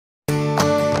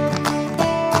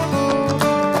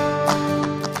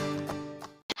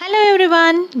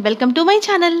Everyone, welcome to my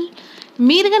channel.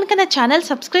 మీరు కనుక నా ఛానల్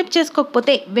సబ్స్క్రైబ్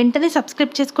చేసుకోకపోతే వెంటనే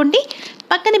సబ్స్క్రైబ్ చేసుకోండి.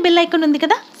 పక్కనే బెల్ ఐకాన్ ఉంది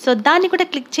కదా, సో దాన్ని కూడా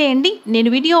క్లిక్ చేయండి. నేను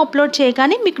వీడియో అప్లోడ్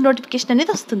చేయగానే మీకు నోటిఫికేషన్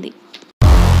అనేది వస్తుంది.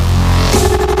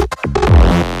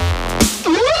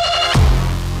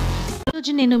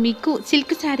 ఈరోజు నేను మీకు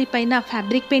సిల్క్ శారీ పైన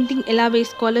ఫ్యాబ్రిక్ పెయింటింగ్ ఎలా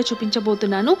వేసుకోవాలో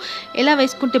చూపించబోతున్నాను. ఎలా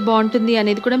వేసుకుంటే బాగుంటుంది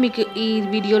అనేది కూడా మీకు ఈ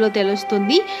వీడియోలో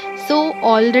తెలుస్తుంది. సో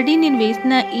ఆల్రెడీ నేను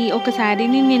వేసిన ఈ ఒక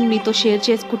శారీని నేను మీతో షేర్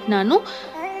చేసుకుంటున్నాను.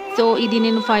 సో ఇది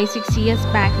నేను 5-6 ఇయర్స్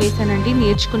బ్యాక్ వేసానండి,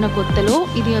 నేర్చుకున్న కొత్తలో.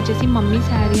 ఇది వచ్చేసి మమ్మీ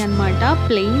శారీ అనమాట,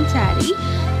 plain sari.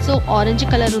 So orange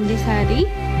colour ఉంది శారీ.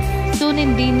 సో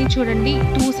నేను దీన్ని చూడండి,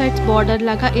 2 సైడ్స్ బార్డర్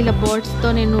లాగా ఇలా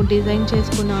బర్డ్స్తో నేను డిజైన్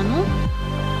చేసుకున్నాను.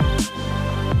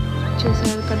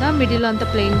 చూసారు కదా, మిడిల్ అంతా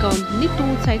ప్లెయిన్గా ఉంటుంది,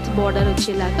 2 సైడ్స్ బార్డర్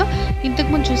వచ్చేలాగా.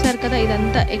 ఇంతకుముందు చూసారు కదా,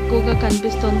 ఇదంతా ఎక్కువగా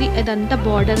కనిపిస్తుంది. ఇదంతా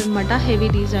బార్డర్ అనమాట, హెవీ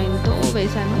డిజైన్తో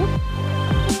వేసాను.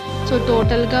 సో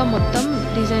టోటల్గా మొత్తం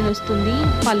డిజైన్ వస్తుంది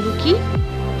పళ్ళుకి.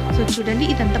 సో చూడండి,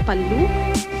 ఇదంతా పళ్ళు.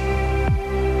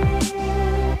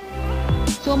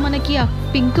 సో మనకి ఆ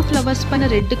పింక్ ఫ్లవర్స్ పైన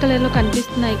రెడ్ కలర్లో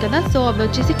కనిపిస్తున్నాయి కదా, సో అవి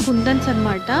వచ్చేసి కుందన్స్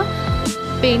అనమాట.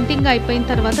 పెయింటింగ్ అయిపోయిన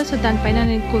తర్వాత సో దానిపైన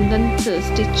నేను కుందన్స్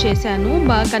స్టిచ్ చేశాను,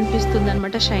 బాగా కనిపిస్తుంది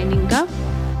అనమాట షైనింగ్గా.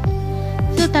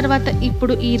 సో తర్వాత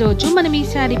ఇప్పుడు ఈరోజు మనం ఈ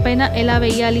శారీ పైన ఎలా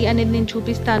వేయాలి అనేది నేను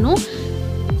చూపిస్తాను.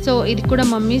 సో ఇది కూడా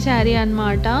మమ్మీ శారీ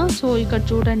అనమాట. సో ఇక్కడ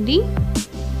చూడండి,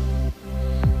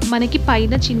 మనకి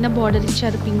పైన చిన్న బార్డర్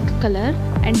ఇచ్చారు పింక్ కలర్,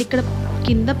 అండ్ ఇక్కడ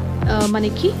కింద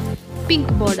మనకి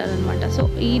పింక్ బార్డర్ అనమాట. సో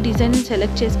ఈ డిజైన్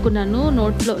సెలెక్ట్ చేసుకున్నాను,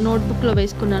 నోట్బుక్లో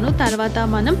వేసుకున్నాను. తర్వాత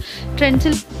మనం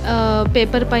ట్రెన్సిల్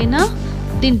పేపర్ పైన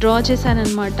దీన్ని డ్రా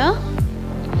చేశానమాట.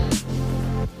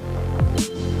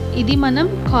 ఇది మనం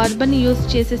కార్బన్ యూజ్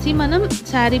చేసేసి మనం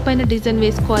శారీ పైన డిజైన్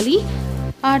వేసుకోవాలి.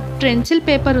 ఆ ట్రెన్సిల్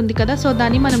పేపర్ ఉంది కదా, సో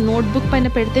దాన్ని మనం నోట్బుక్ పైన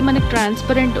పెడితే మనకి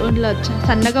ట్రాన్స్పరెంట్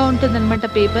సన్నగా ఉంటుంది అనమాట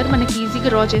పేపర్. మనకి ఈజీగా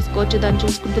డ్రా చేసుకోవచ్చు దాన్ని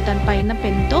చూసుకుంటూ దానిపైన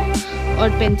పెన్తో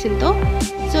ఆర్ పెన్సిల్తో.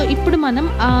 సో ఇప్పుడు మనం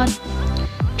ఆ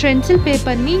ట్రెన్సిల్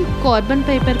పేపర్ని కార్బన్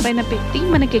పేపర్ పైన పెట్టి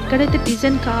మనకి ఎక్కడైతే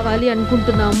డిజైన్ కావాలి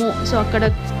అనుకుంటున్నామో సో అక్కడ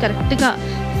కరెక్ట్గా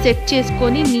సెట్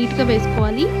చేసుకొని నీట్గా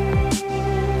వేసుకోవాలి.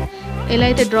 ఎలా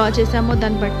అయితే డ్రా చేసామో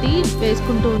దాన్ని బట్టి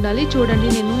వేసుకుంటూ ఉండాలి. చూడండి,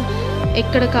 నేను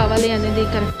ఎక్కడ కావాలి అనేది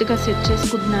కరెక్ట్గా సెట్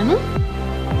చేసుకుంటున్నాను.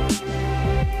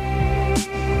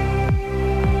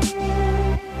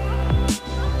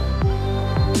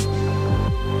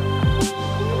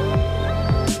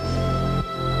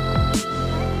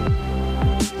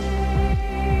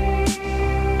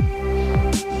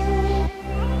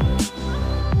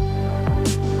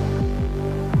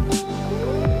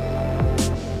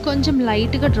 కొంచెం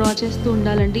లైట్గా డ్రా చేస్తూ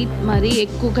ఉండాలండి, మరీ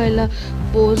ఎక్కువగా ఇలా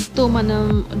ఫోర్స్తో మనం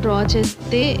డ్రా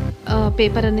చేస్తే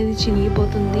పేపర్ అనేది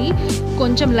చినిగిపోతుంది.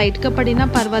 కొంచెం లైట్గా పడినా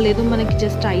పర్వాలేదు, మనకి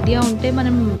జస్ట్ ఐడియా ఉంటే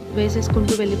మనం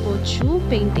వేసేసుకుంటూ వెళ్ళిపోవచ్చు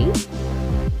పెయింటింగ్.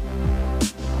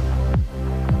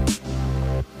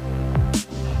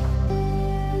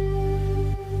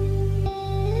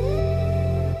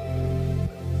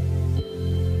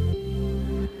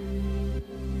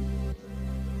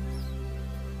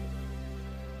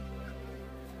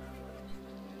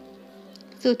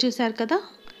 సో చూసారు కదా,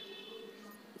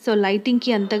 సో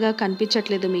లైటింగ్కి అంతగా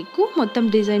కనిపించట్లేదు మీకు, మొత్తం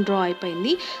డిజైన్ డ్రా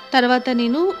అయిపోయింది. తర్వాత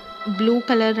నేను బ్లూ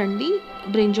కలర్ అండి,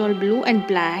 brinjal blue and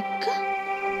black,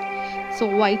 so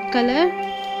white colour.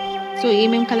 So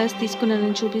ఏమేం కలర్స్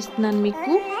తీసుకున్నానని చూపిస్తున్నాను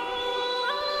మీకు.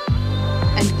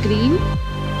 And green,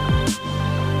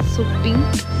 so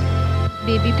pink,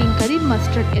 baby pink, అది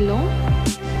మస్టర్డ్ ఎల్లో,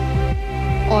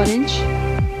 ఆరెంజ్.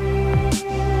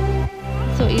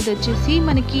 సో ఇది వచ్చేసి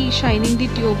మనకి షైనింగ్ ది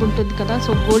ట్యూబ్ ఉంటుంది కదా,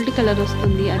 సో గోల్డ్ కలర్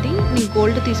వస్తుంది, అది నేను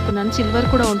గోల్డ్ తీసుకున్నాను. సిల్వర్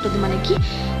కూడా ఉంటుంది మనకి.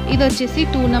 ఇది వచ్చేసి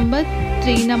 2 number,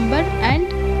 3 number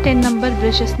and 10 number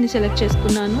బ్రషెస్ని select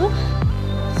చేసుకున్నాను.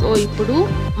 సో ఇప్పుడు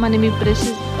మనం ఈ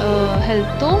బ్రషెస్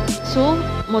హెల్ప్తో సో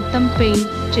మొత్తం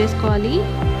పెయింట్ చేసుకోవాలి.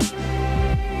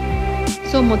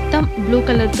 సో మొత్తం బ్లూ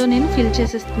కలర్తో నేను ఫిల్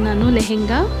చేసేస్తున్నాను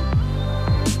లెహెంగా.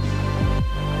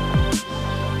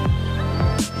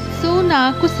 సో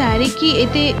నాకు శారీకి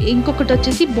అయితే ఇంకొకటి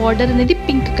వచ్చేసి బార్డర్ అనేది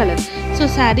పింక్ కలర్. సో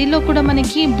శారీలో కూడా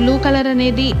మనకి బ్లూ కలర్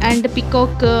అనేది అండ్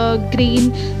పికాక్ గ్రీన్,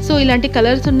 సో ఇలాంటి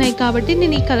కలర్స్ ఉన్నాయి కాబట్టి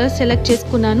నేను ఈ కలర్ సెలెక్ట్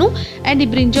చేసుకున్నాను. అండ్ ఈ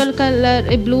బ్రింజాల్ కలర్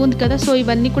బ్లూ ఉంది కదా, సో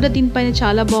ఇవన్నీ కూడా దీనిపైన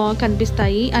చాలా బాగా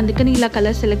కనిపిస్తాయి, అందుకని ఇలా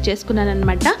కలర్ సెలెక్ట్ చేసుకున్నాను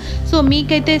అనమాట. సో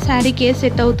మీకైతే శారీకి ఏ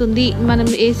సెట్ అవుతుంది, మనం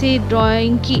వేసే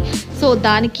డ్రాయింగ్కి, సో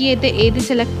దానికి అయితే ఏది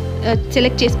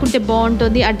సెలెక్ట్ చేసుకుంటే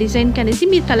బాగుంటుంది ఆ డిజైన్కి అనేసి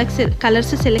మీరు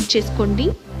కలర్స్ సెలెక్ట్ చేసుకోండి.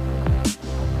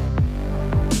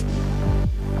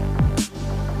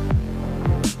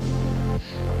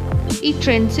 ఈ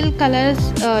ట్రెన్సిల్ colours,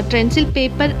 ట్రెన్సిల్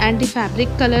paper and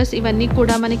fabric colours ఇవన్నీ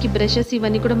కూడా మనకి బ్రషెస్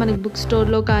ఇవన్నీ కూడా మనకి బుక్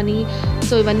స్టోర్లో కానీ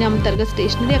సో ఇవన్నీ అమ్ముతారు కదా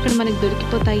స్టేషనరీ, అక్కడ మనకి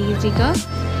దొరికిపోతాయి ఈజీగా.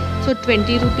 సో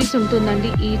 20 రూపీస్ ఉంటుందండి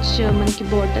ఈచ్ మనకి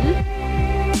బాటిల్.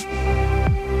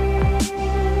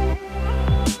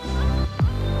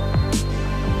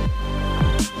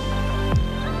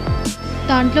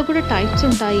 దాంట్లో కూడా టైప్స్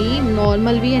ఉంటాయి,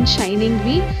 నార్మల్వి అండ్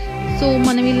షైనింగ్వి. సో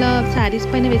మనం ఇలా శారీస్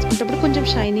పైన వేసుకునేటప్పుడు కొంచెం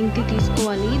షైనింగ్ది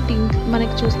తీసుకోవాలి. దీంట్లో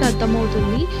మనకి చూస్తే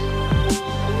అర్థమవుతుంది.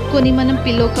 కొన్ని మనం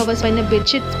పిల్లో కవర్స్ పైన,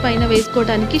 బెడ్షీట్స్ పైన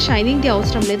వేసుకోవడానికి షైనింగ్ది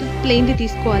అవసరం లేదు, ప్లెయిన్ది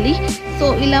తీసుకోవాలి. సో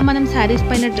ఇలా మనం శారీస్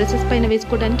పైన, డ్రెస్సెస్ పైన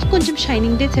వేసుకోవడానికి కొంచెం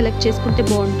షైనింగ్దే సెలెక్ట్ చేసుకుంటే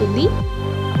బాగుంటుంది.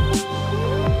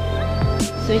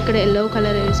 సో ఇక్కడ ఎల్లో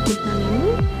కలర్ వేసుకుంటున్నాను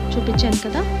నేను, చూపించాను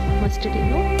కదా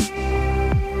మస్టర్డీలో.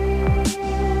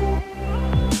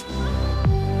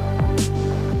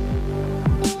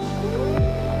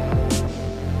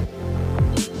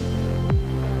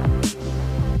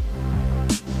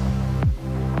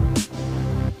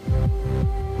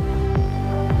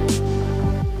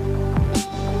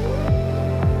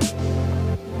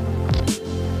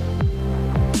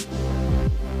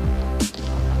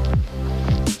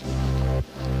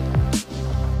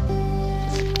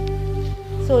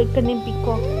 సో ఇక్కడ నేను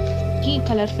పికాక్కి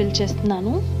కలర్ ఫిల్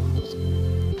చేస్తున్నాను.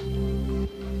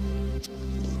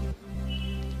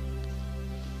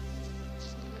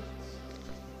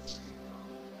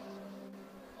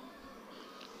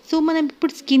 సో మనం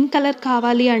ఇప్పుడు స్కిన్ కలర్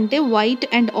కావాలి అంటే వైట్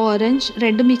అండ్ ఆరెంజ్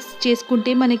రెండు మిక్స్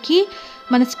చేసుకుంటే మనకి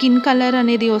మన స్కిన్ కలర్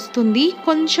అనేది వస్తుంది.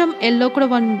 కొంచెం ఎల్లో కూడా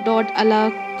 1 డాట్ అలా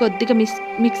కొద్దిగా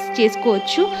మిక్స్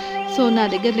చేసుకోవచ్చు. సో నా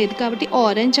దగ్గర లేదు కాబట్టి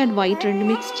ఆరెంజ్ అండ్ వైట్ రెండు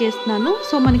మిక్స్ చేస్తున్నాను.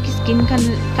 సో మనకి స్కిన్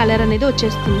కలర్ అనేది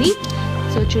వచ్చేస్తుంది.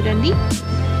 సో చూడండి,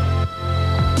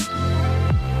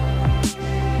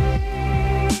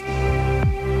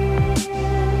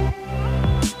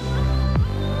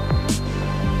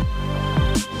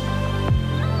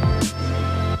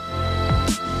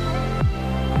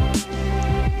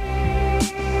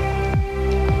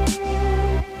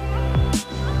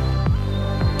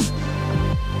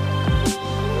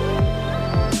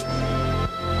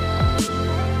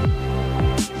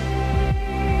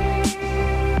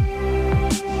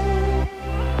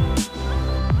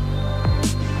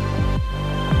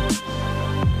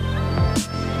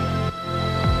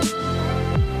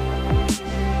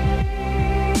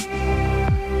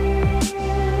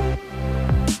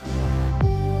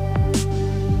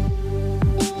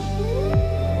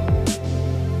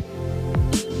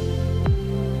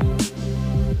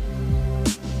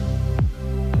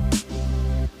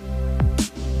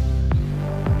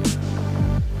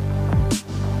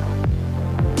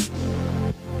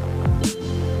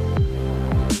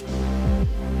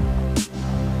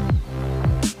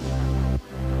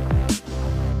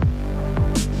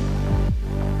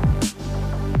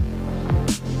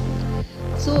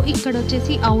 సో ఇక్కడ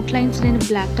వచ్చేసి అవుట్లైన్స్ నేను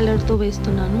బ్లాక్ కలర్తో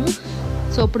వేస్తున్నాను.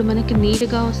 సో అప్పుడు మనకి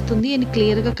నీట్గా వస్తుంది అండ్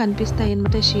క్లియర్గా కనిపిస్తాయి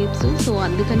అన్నమాట షేప్స్. సో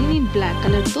అందుకని నేను బ్లాక్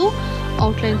కలర్తో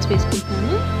అవుట్లైన్స్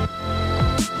వేసుకుంటున్నాను.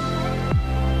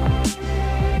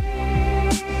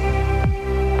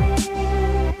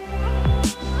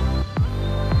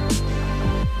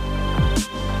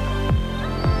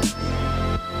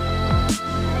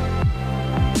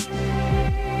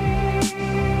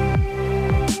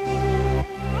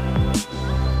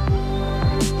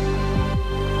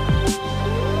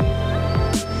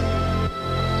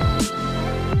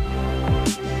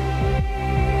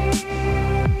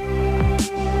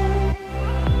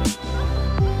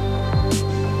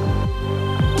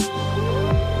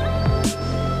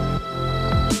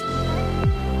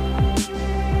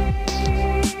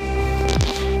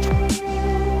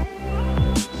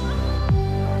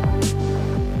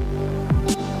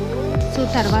 సో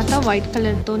తర్వాత వైట్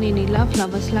కలర్తో నేను ఇలా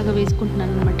ఫ్లవర్స్ లాగా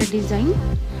వేసుకుంటున్నాను అనమాట డిజైన్.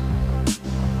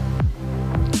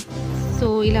 సో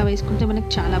ఇలా వేసుకుంటే మనకు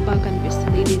చాలా బాగా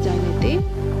కనిపిస్తుంది ఈ డిజైన్ అయితే.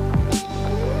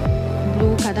 బ్లూ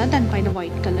కదా, దానిపైన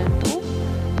వైట్ కలర్తో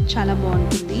చాలా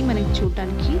బాగుంటుంది మనకి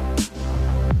చూడటానికి.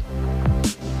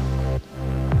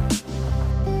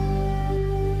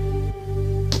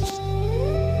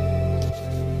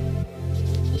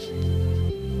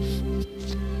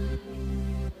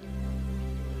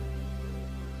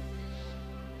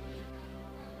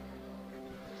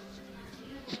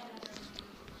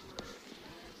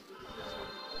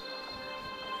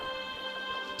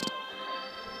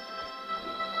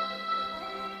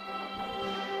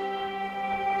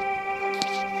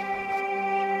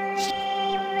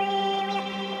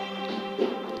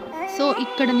 సో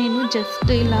ఇక్కడ నేను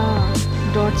జస్ట్ ఇలా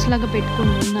డాట్స్ లాగా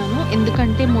పెట్టుకుంటున్నాను,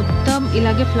 ఎందుకంటే మొత్తం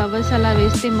ఇలాగే ఫ్లవర్స్ అలా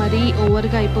వేస్తే మరీ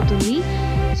ఓవర్గా అయిపోతుంది.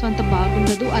 సో అంత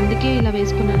బాగుండదు, అందుకే ఇలా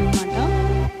వేసుకున్నాను అనమాట.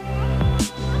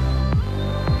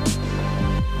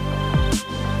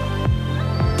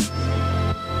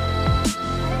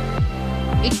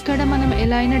 ఇక్కడ మనం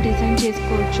ఎలా అయినా డిజైన్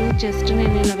చేసుకోవచ్చు. జస్ట్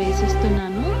నేను ఇలా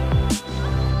వేసేస్తున్నాను.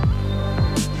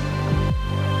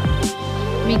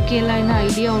 మీకు ఎలా అయినా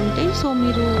ఐడియా ఉంటే సో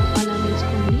మీరు అలా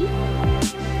వేసుకోండి.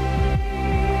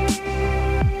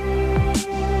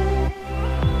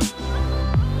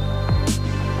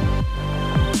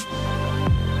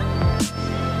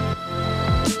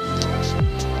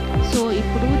 సో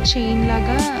ఇప్పుడు చైన్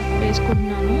లాగా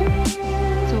వేసుకుంటున్నాను.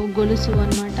 సో గొలుసు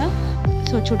అన్నమాట.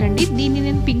 సో చూడండి, దీన్ని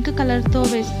నేను పింక్ కలర్తో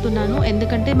వేస్తున్నాను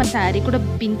ఎందుకంటే మా శారీ కూడా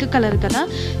పింక్ కలర్ కదా.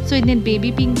 సో ఇది నేను బేబీ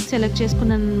పింక్ సెలెక్ట్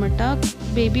చేసుకున్నాను అనమాట.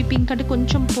 బేబీ పింక్ అంటే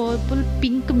కొంచెం పర్పుల్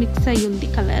పింక్ మిక్స్ అయ్యి ఉంది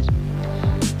కలర్.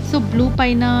 సో బ్లూ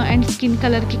పైన అండ్ స్కిన్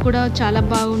కలర్కి కూడా చాలా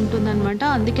బాగుంటుంది అనమాట,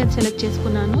 అందుకే అది సెలెక్ట్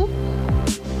చేసుకున్నాను.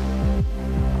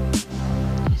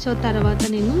 సో తర్వాత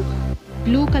నేను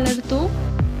బ్లూ కలర్తో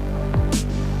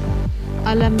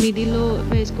అలా మిడిలో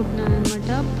వేసుకుంటున్నాను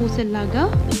అనమాట, పూసల్లాగా.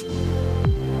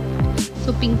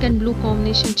 So pink and blue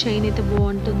combination chain అయితే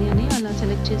బాగుంటుంది అని అలా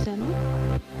సెలెక్ట్ చేశాను.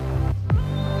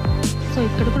 సో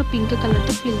ఇక్కడ కూడా పింక్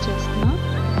కలర్తో ఫిల్ చేస్తున్నా.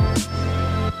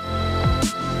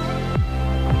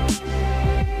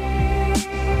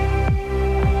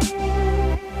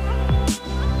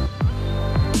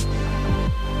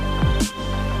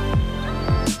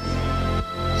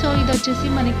 సో ఇది వచ్చేసి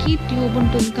మనకి ట్యూబ్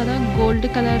ఉంటుంది కదా గోల్డ్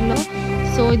కలర్లో.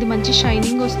 సో ఇది మంచి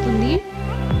షైనింగ్ వస్తుంది.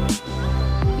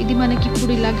 ఇది మనకి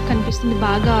ఇప్పుడు ఇలాగ కనిపిస్తుంది,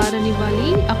 బాగా ఆరనివ్వాలి,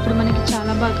 అప్పుడు మనకి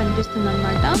చాలా బాగా కనిపిస్తుంది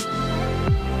అనమాట.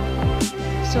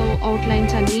 సో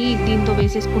అవుట్లైన్స్ అన్నీ దీంతో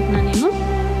వేసేసుకుంటున్నాను నేను.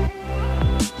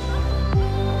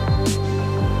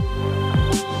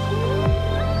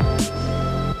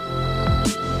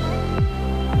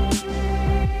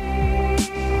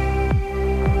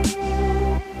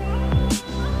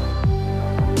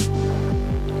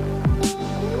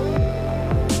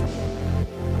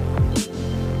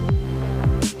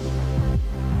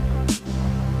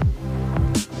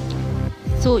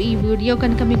 సో ఈ వీడియో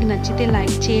కనుక మీకు నచ్చితే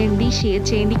లైక్ చేయండి, షేర్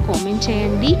చేయండి, కామెంట్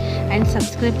చేయండి అండ్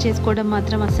సబ్స్క్రైబ్ చేసుకోవడం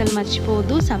మాత్రం అస్సలు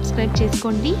మర్చిపోవద్దు. సబ్స్క్రైబ్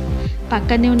చేసుకోండి,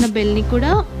 పక్కనే ఉన్న బెల్ని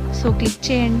కూడా సో క్లిక్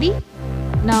చేయండి.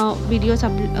 నా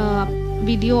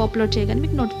వీడియో అప్లోడ్ చేయగానే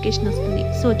మీకు నోటిఫికేషన్ వస్తుంది.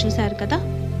 సో చూసారు కదా,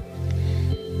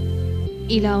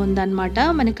 ఇలా ఉందన్నమాట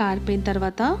మనకి ఆరిపోయిన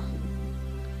తర్వాత.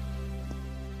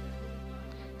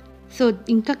 సో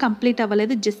ఇంకా కంప్లీట్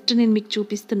అవ్వలేదు, జస్ట్ నేను మీకు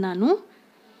చూపిస్తున్నాను.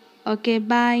 Okay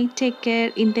bye, take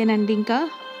care. ఇంతేనండి ఇంకా.